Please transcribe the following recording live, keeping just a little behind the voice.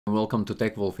Welcome to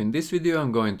TechWolf. In this video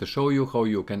I'm going to show you how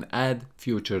you can add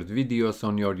featured videos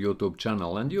on your YouTube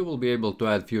channel, and you will be able to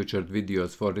add featured videos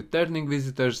for returning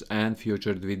visitors and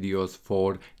featured videos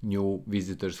for new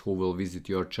visitors who will visit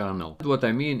your channel. What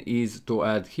I mean is to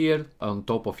add here on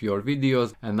top of your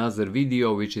videos another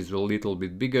video which is a little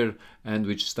bit bigger and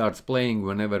which starts playing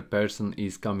whenever person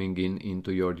is coming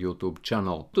into your YouTube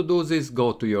channel. To do this,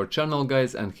 go to your channel,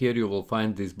 guys, and here you will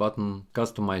find this button,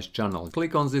 Customize Channel.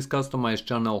 Click on this Customize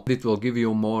Channel. It will give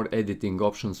you more editing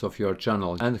options of your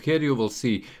channel, and here you will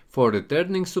see for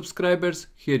returning subscribers,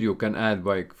 here you can add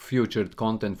like featured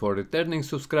content for returning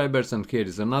subscribers, and here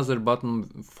is another button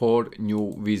for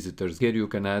new visitors. Here you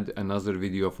can add another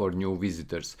video for new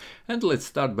visitors. And let's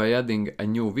start by adding a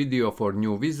new video for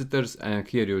new visitors, and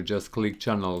here you just click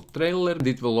channel trailer.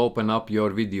 It will open up your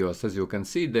videos. As you can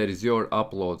see, there is your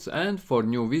uploads, and for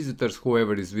new visitors,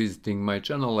 whoever is visiting my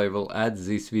channel, I will add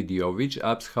this video. Which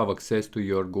apps have access to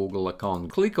your Google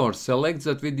account? Click or select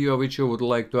that video which you would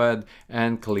like to add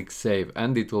and click save,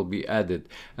 and it will be added.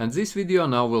 And this video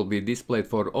now will be displayed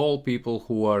for all people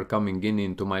who are coming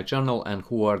into my channel and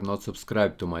who are not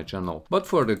subscribed to my channel. But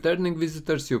for returning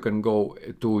visitors, you can go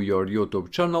to your YouTube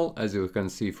channel. As you can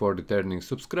see, for returning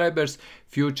subscribers,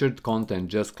 featured content,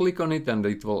 just click on it and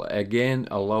it will again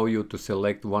allow you to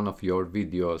select one of your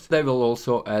videos. They will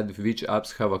also add which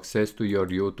apps have access to your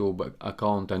YouTube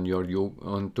account and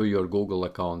to your Google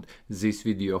account. This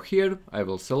video here, I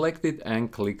will select it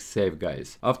and click save,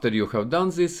 guys. After you have done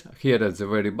this, here at the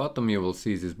very bottom you will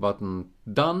see this button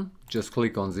done. Just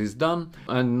click on this done.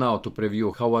 And now to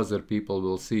preview how other people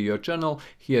will see your channel,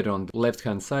 here on the left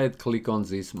hand side click on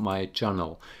this my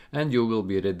channel, and you will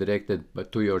be redirected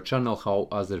to your channel how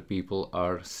other people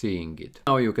are seeing it.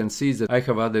 Now you can see that I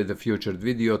have added a featured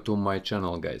video to my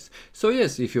channel, guys. So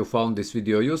yes, if you found this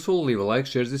video useful, leave a like,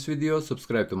 share this video,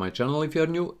 subscribe to my channel if you are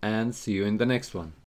new, and see you in the next one.